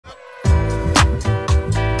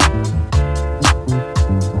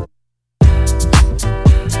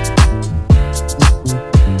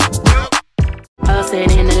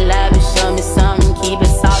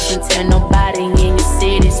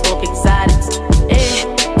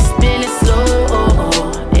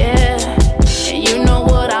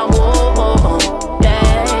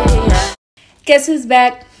Guess who's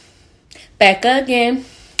back? Back again.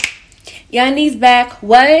 Yunnie's back.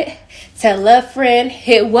 What? Tell a friend.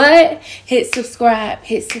 Hit what? Hit subscribe.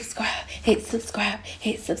 Hit subscribe. Hit subscribe.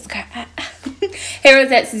 Hit subscribe. Hey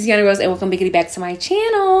Rosettes, this is Yunnierose and welcome Bikini back to my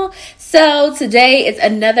channel. So today it's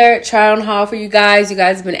another try on haul for you guys. You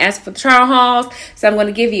guys have been asking for the try on hauls, so I'm going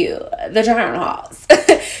to give you the try on hauls.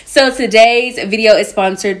 So today's video is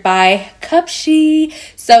sponsored by Cupshe.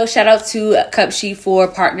 So shout out to Cupshe for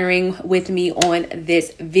partnering with me on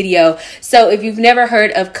this video. So if you've never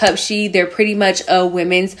heard of Cupshe, they're pretty much a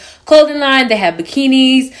women's clothing line. They have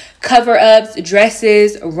bikinis, cover-ups,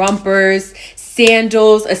 dresses, rompers,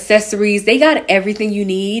 sandals, accessories. They got everything you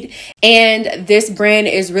need. And this brand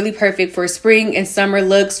is really perfect for spring and summer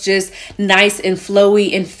looks, just nice and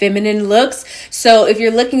flowy and feminine looks. So if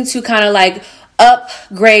you're looking to kind of like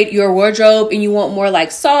upgrade your wardrobe and you want more like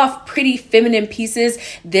soft, pretty feminine pieces,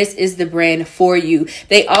 this is the brand for you.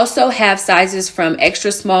 They also have sizes from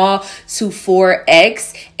extra small to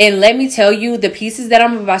 4X. And let me tell you, the pieces that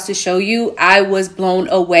I'm about to show you, I was blown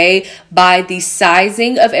away by the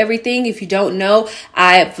sizing of everything. If you don't know,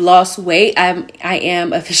 I've lost weight. I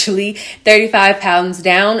am officially 35 pounds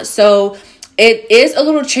down. So it is a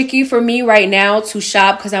little tricky for me right now to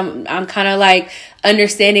shop because I'm kind of like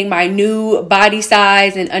understanding my new body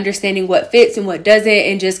size and understanding what fits and what doesn't,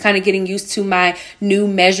 and just kind of getting used to my new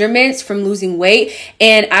measurements from losing weight.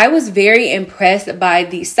 And I was very impressed by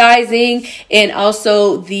the sizing and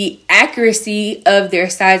also the accuracy of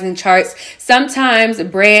their sizing charts. Sometimes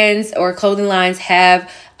brands or clothing lines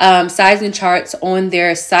have sizing charts on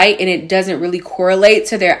their site and it doesn't really correlate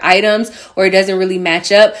to their items, or it doesn't really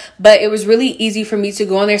match up. But it was really easy for me to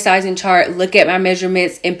go on their sizing chart, look at my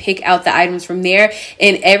measurements, and pick out the items from there.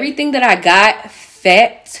 And everything that I got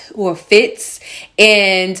fits.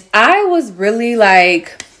 And I was really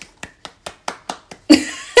like,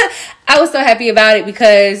 I was so happy about it,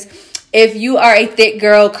 because if you are a thick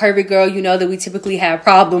girl, curvy girl, you know that we typically have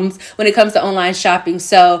problems when it comes to online shopping.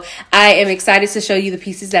 So I am excited to show you the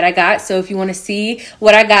pieces that I got. So if you want to see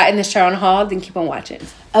what I got in this try on haul, then keep on watching.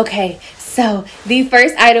 Okay, so the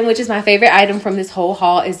first item, which is my favorite item from this whole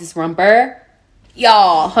haul, is this romper.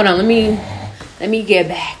 Y'all, hold on, let me get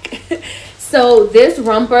back. So this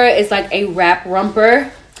romper is like a wrap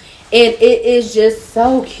romper, and it is just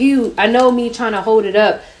so cute. I know me trying to hold it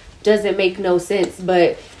up doesn't make no sense,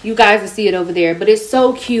 but you guys will see it over there. But it's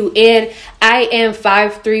so cute, and I am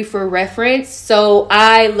 5'3" for reference, so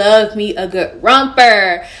I love me a good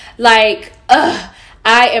romper. Like, I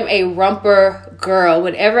am a romper girl.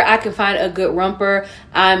 Whenever I can find a good romper,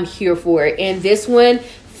 I'm here for it. And this one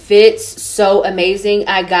fits so amazing.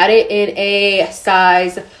 I got it in a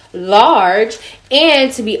size large,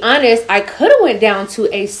 and to be honest, I could have went down to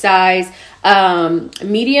a size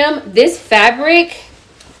medium. This fabric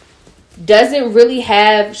doesn't really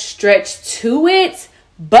have stretch to it,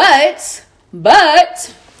 but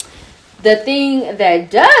the thing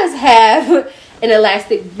that does have an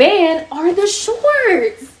elastic band are the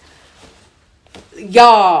shorts.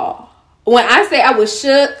 Y'all, when I say I was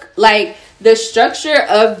shook, like the structure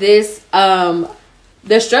of this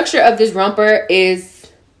romper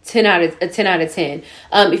is 10 out of 10.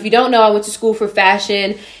 If you don't know, I went to school for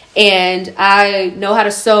fashion and I know how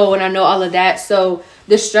to sew and I know all of that. So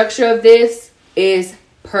the structure of this is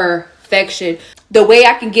perfection. The way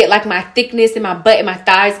I can get like my thickness and my butt and my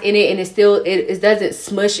thighs in it, and it doesn't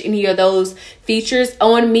smush any of those features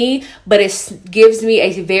on me, but it gives me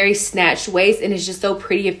a very snatched waist, and it's just so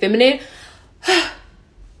pretty and feminine.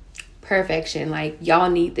 Perfection. Like, y'all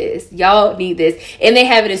need this. Y'all need this. And they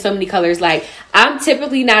have it in so many colors. Like, I'm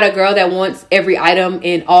typically not a girl that wants every item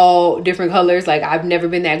in all different colors. Like, I've never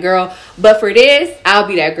been that girl. But for this, I'll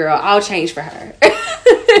be that girl. I'll change for her.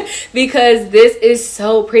 Because this is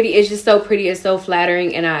so pretty. It's just so pretty. It's so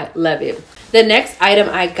flattering, and I love it. The next item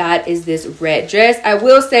I got is this red dress. I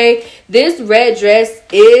will say this red dress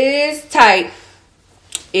is tight.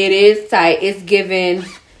 It is tight. It's given,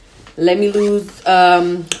 let me lose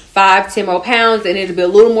 5-10 more pounds and it'll be a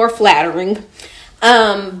little more flattering.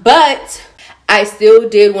 But I still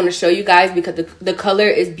did want to show you guys because the color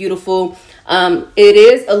is beautiful. It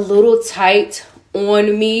is a little tight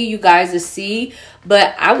on me, you guys will see,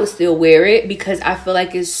 but I would still wear it because I feel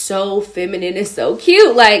like it's so feminine and so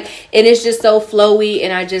cute. Like, and it's just so flowy,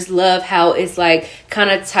 and I just love how it's like kind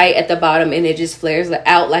of tight at the bottom and it just flares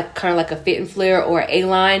out like kind of like a fit and flare or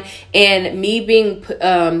A-line. And me being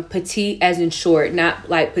petite as in short, not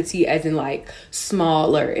like petite as in like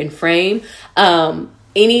smaller in frame,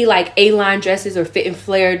 any like A-line dresses or fit and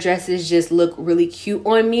flare dresses just look really cute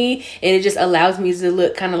on me, and it just allows me to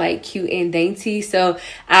look kind of like cute and dainty. So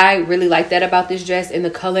I really like that about this dress, and the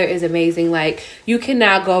color is amazing. Like, you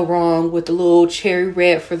cannot go wrong with the little cherry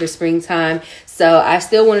red for the springtime. So I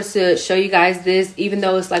still wanted to show you guys this, even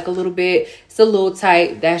though it's like a little bit, it's a little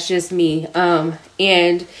tight. That's just me.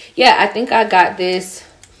 And yeah, I think I got this,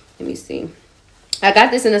 let me see, I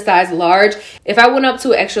got this in a size large. If I went up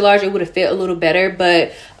to an extra large, it would have fit a little better,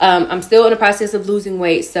 but I'm still in the process of losing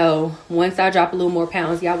weight. So once I drop a little more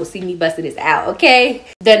pounds, y'all will see me busting this out, okay?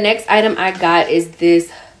 The next item I got is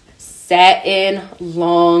this satin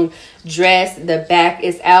long dress. The back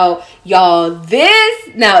is out. Y'all, this,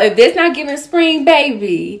 now if this not giving spring,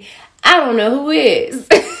 baby, I don't know who is.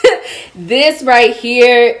 This right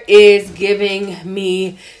here is giving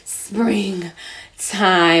me spring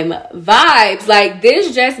time vibes. Like,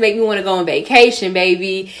 this dress make me want to go on vacation,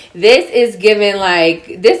 baby. This is giving,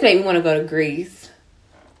 like, this make me want to go to Greece.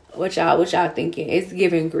 What y'all thinking? It's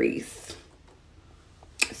giving Greece.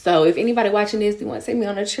 So if anybody watching this, you want to take me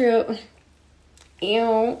on a trip,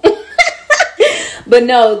 ew. But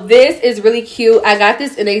no, this is really cute. I got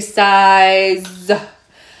this in a size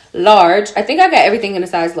large. I think I got everything in a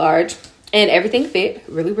size large, and everything fit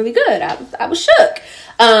really, really good. I was shook.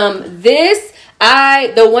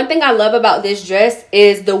 The one thing I love about this dress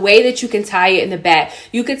is the way that you can tie it in the back.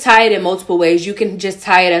 You could tie it in multiple ways. You can just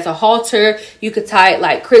tie it as a halter. You could tie it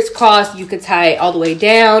like crisscross. You could tie it all the way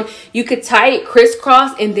down. You could tie it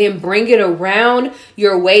crisscross and then bring it around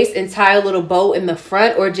your waist and tie a little bow in the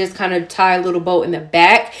front, or just kind of tie a little bow in the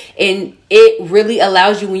back. And it really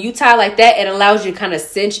allows you, when you tie like that, it allows you to kind of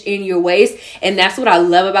cinch in your waist. And that's what I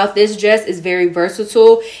love about this dress. It's very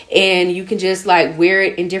versatile, and you can just like wear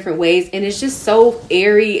it in different ways. And it's just so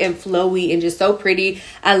airy and flowy and just so pretty.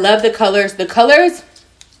 I love the colors. The colors,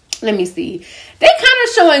 let me see. They kind of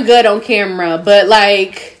showing good on camera, but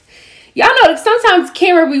like, y'all know sometimes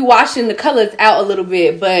camera be washing the colors out a little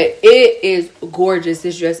bit, but it is gorgeous.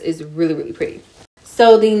 This dress is really, really pretty.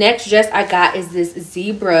 So the next dress I got is this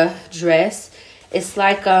zebra dress. It's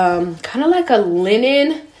like kind of like a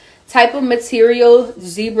linen type of material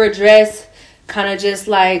zebra dress, kind of just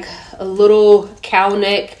like a little cow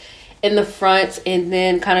neck in the front, and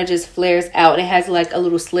then kind of just flares out. It has like a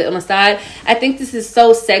little slit on the side. I think this is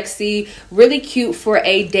so sexy, really cute for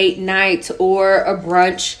a date night or a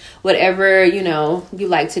brunch, whatever, you know, you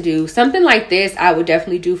like to do. Something like this I would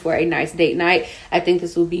definitely do for a nice date night. I think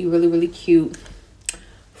this will be really, really cute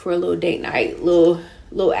for a little date night, little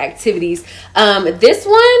activities. This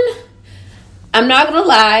one, I'm not gonna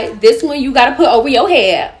lie, this one you gotta put over your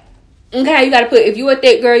head. Okay, you gotta put, if you a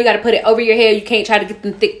thick girl, you gotta put it over your head. You can't try to get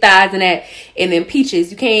them thick thighs and that, and then peaches.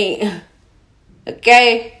 You can't,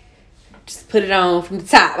 okay? Just put it on from the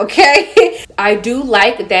top, okay? I do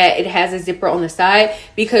like that it has a zipper on the side,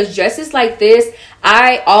 because dresses like this,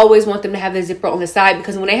 I always want them to have a zipper on the side,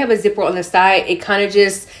 because when they have a zipper on the side, it kind of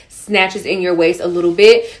just snatches in your waist a little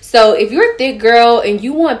bit. So if you're a thick girl and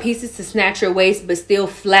you want pieces to snatch your waist but still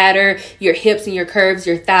flatter your hips and your curves,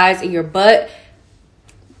 your thighs and your butt,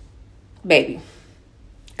 baby,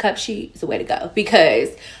 Cupshe is the way to go, because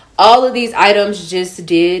all of these items just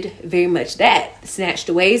did very much that. Snatched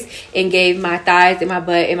the waist and gave my thighs and my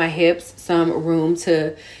butt and my hips some room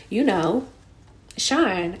to, you know,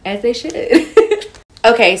 shine as they should.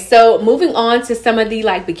 Okay, so moving on to some of the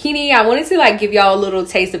like bikini. I wanted to like give y'all a little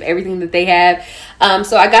taste of everything that they have.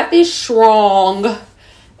 So I got this strong.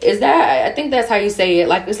 Is that, I think that's how you say it.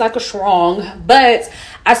 Like, it's like a strong. But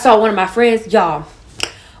I saw one of my friends, y'all.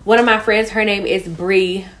 One of my friends, her name is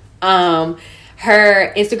Bree.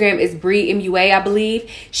 Her Instagram is Bree MUA, I believe.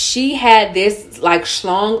 She had this like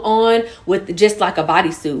schlong on with just like a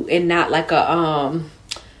bodysuit, and not like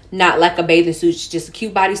a bathing suit. Just a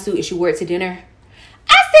cute bodysuit, and she wore it to dinner.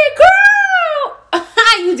 I said,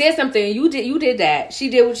 girl, you did something. You did that. She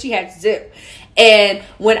did what she had to do. And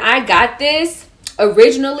when I got this,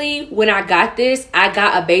 originally, when I got this, I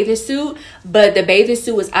got a bathing suit, but the bathing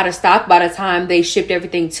suit was out of stock by the time they shipped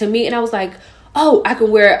everything to me. And I was like, oh, I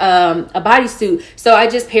can wear a bodysuit. So I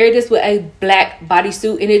just paired this with a black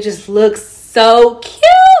bodysuit, and it just looks so cute.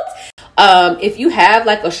 If you have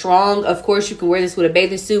like a strong, of course you can wear this with a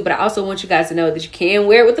bathing suit, but I also want you guys to know that you can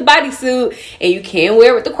wear it with the bodysuit, and you can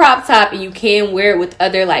wear it with the crop top, and you can wear it with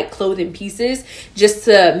other like clothing pieces, just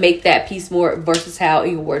to make that piece more versatile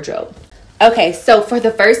in your wardrobe. Okay, so for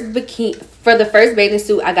the first bathing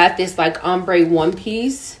suit, I got this like ombre one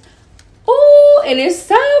piece. Ooh, and it's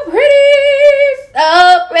so pretty,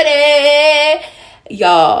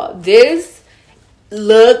 y'all. This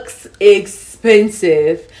looks expensive.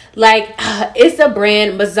 expensive. Like, it's a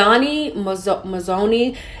brand,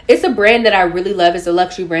 Mazzoni. It's a brand that I really love. It's a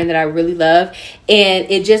luxury brand that I really love. And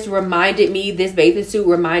it just reminded me, this bathing suit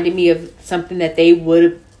reminded me of something that they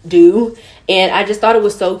would do. And I just thought it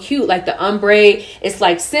was so cute. Like the ombre, it's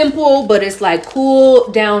like simple, but it's like cool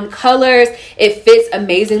down colors. It fits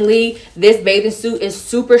amazingly. This bathing suit is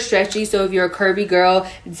super stretchy, so if you're a curvy girl,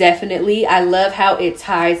 definitely. I love how it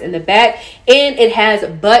ties in the back, and it has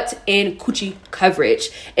butt and coochie coverage.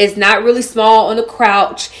 It's not really small on the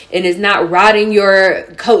crouch, and it's not rotting your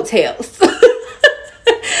coattails.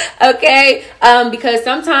 Okay, because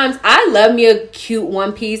sometimes I love me a cute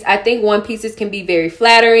one piece. I think one pieces can be very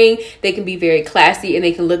flattering, they can be very classy, and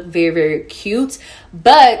they can look very, very cute.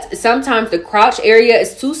 But sometimes the crotch area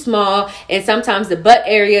is too small, and sometimes the butt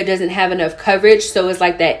area doesn't have enough coverage. So it's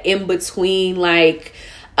like that in between, like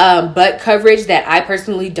butt coverage that I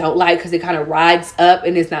personally don't like, because it kind of rides up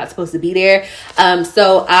and it's not supposed to be there.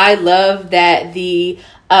 So I love that the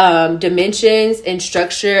dimensions and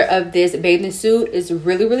structure of this bathing suit is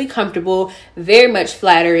really, really comfortable, very much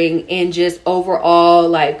flattering, and just overall,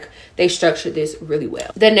 like, they structured this really well.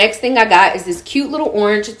 The next thing I got is this cute little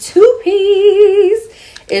orange two-piece.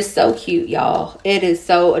 It's so cute, y'all. It is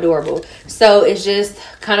so adorable. So it's just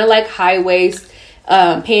kind of like high waist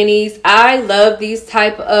panties. I love these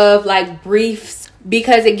type of like briefs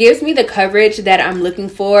because it gives me the coverage that I'm looking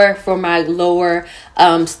for my lower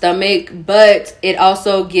stomach, but it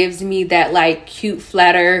also gives me that like cute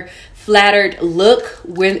flattered look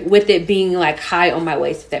with it being like high on my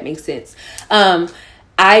waist, if that makes sense.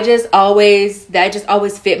 That just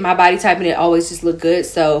always fit my body type, and it always just looked good.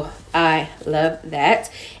 So I love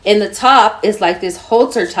that. And the top is like this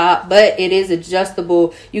halter top, but it is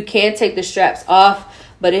adjustable. You can take the straps off,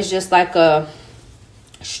 but it's just like a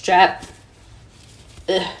strap.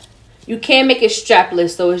 You can make it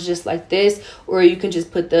strapless, so it's just like this, or you can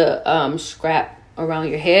just put the strap around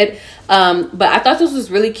your head. But I thought this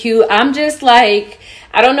was really cute. I'm just like,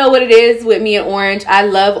 I don't know what it is with me and orange. I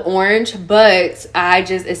love orange, but I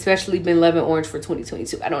just especially been loving orange for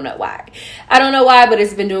 2022. I don't know why, but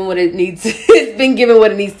it's been doing what it needs. It's been giving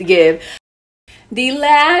what it needs to give. The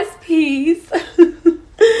last piece.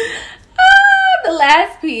 The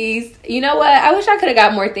last piece, you know what, I wish I could have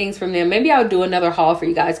got more things from them. Maybe I'll do another haul for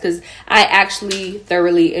you guys, because I actually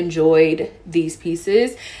thoroughly enjoyed these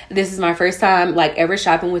pieces. This is my first time like ever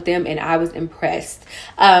shopping with them, and I was impressed.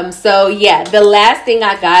 So yeah, the last thing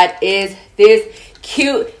I got is this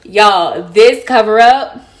cute, y'all, this cover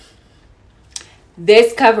up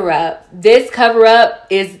is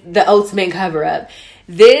the ultimate cover up.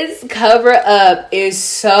 This cover up is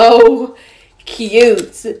so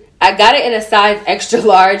cute. I got it in a size extra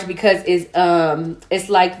large because it's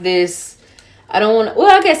like this,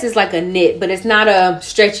 I guess it's like a knit, but it's not a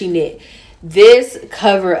stretchy knit. This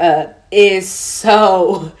cover up is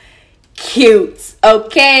so cute,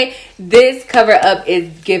 okay? This cover up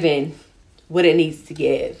is giving what it needs to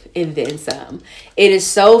give and then some. It is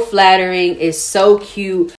so flattering, it's so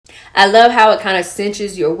cute. I love how it kind of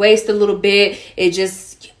cinches your waist a little bit. It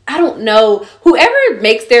just, I don't know, whoever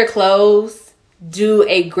makes their clothes do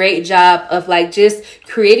a great job of like just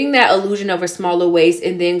creating that illusion of a smaller waist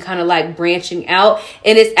and then kind of like branching out.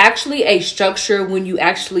 And it's actually a structure when you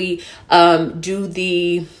actually do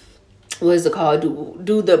the, what is it called,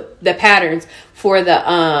 do the patterns for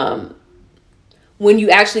the when you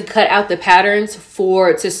actually cut out the patterns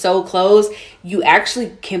to sew clothes, you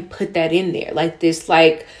actually can put that in there, like this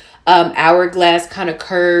like hourglass kind of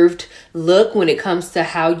curved look when it comes to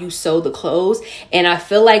how you sew the clothes. And I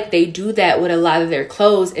feel like they do that with a lot of their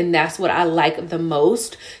clothes, and that's what I like the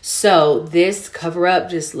most. So this cover up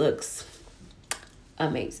just looks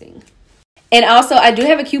amazing. And also, I do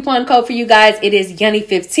have a coupon code for you guys. It is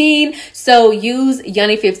Yunnie15. So use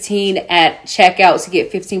Yunnie15 at checkout to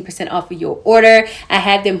get 15% off of your order. I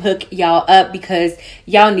had them hook y'all up because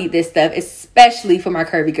y'all need this stuff, especially for my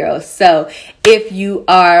curvy girls. So if you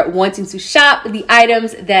are wanting to shop the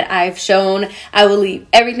items that I've shown, I will leave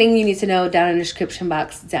everything you need to know down in the description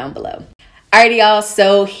box down below. Alrighty, y'all,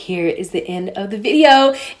 so here is the end of the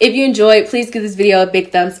video. If you enjoyed, please give this video a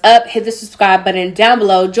big thumbs up, hit the subscribe button down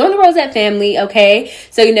below, join the Rosette family, okay,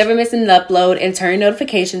 so you never miss an upload, and turn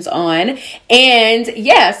notifications on. And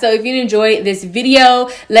yeah, so if you enjoyed this video,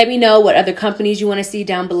 let me know what other companies you want to see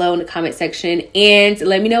down below in the comment section, and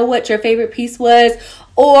let me know what your favorite piece was,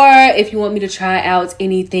 or if you want me to try out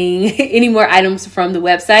anything, any more items from the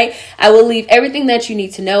website. I will leave everything that you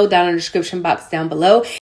need to know down in the description box down below.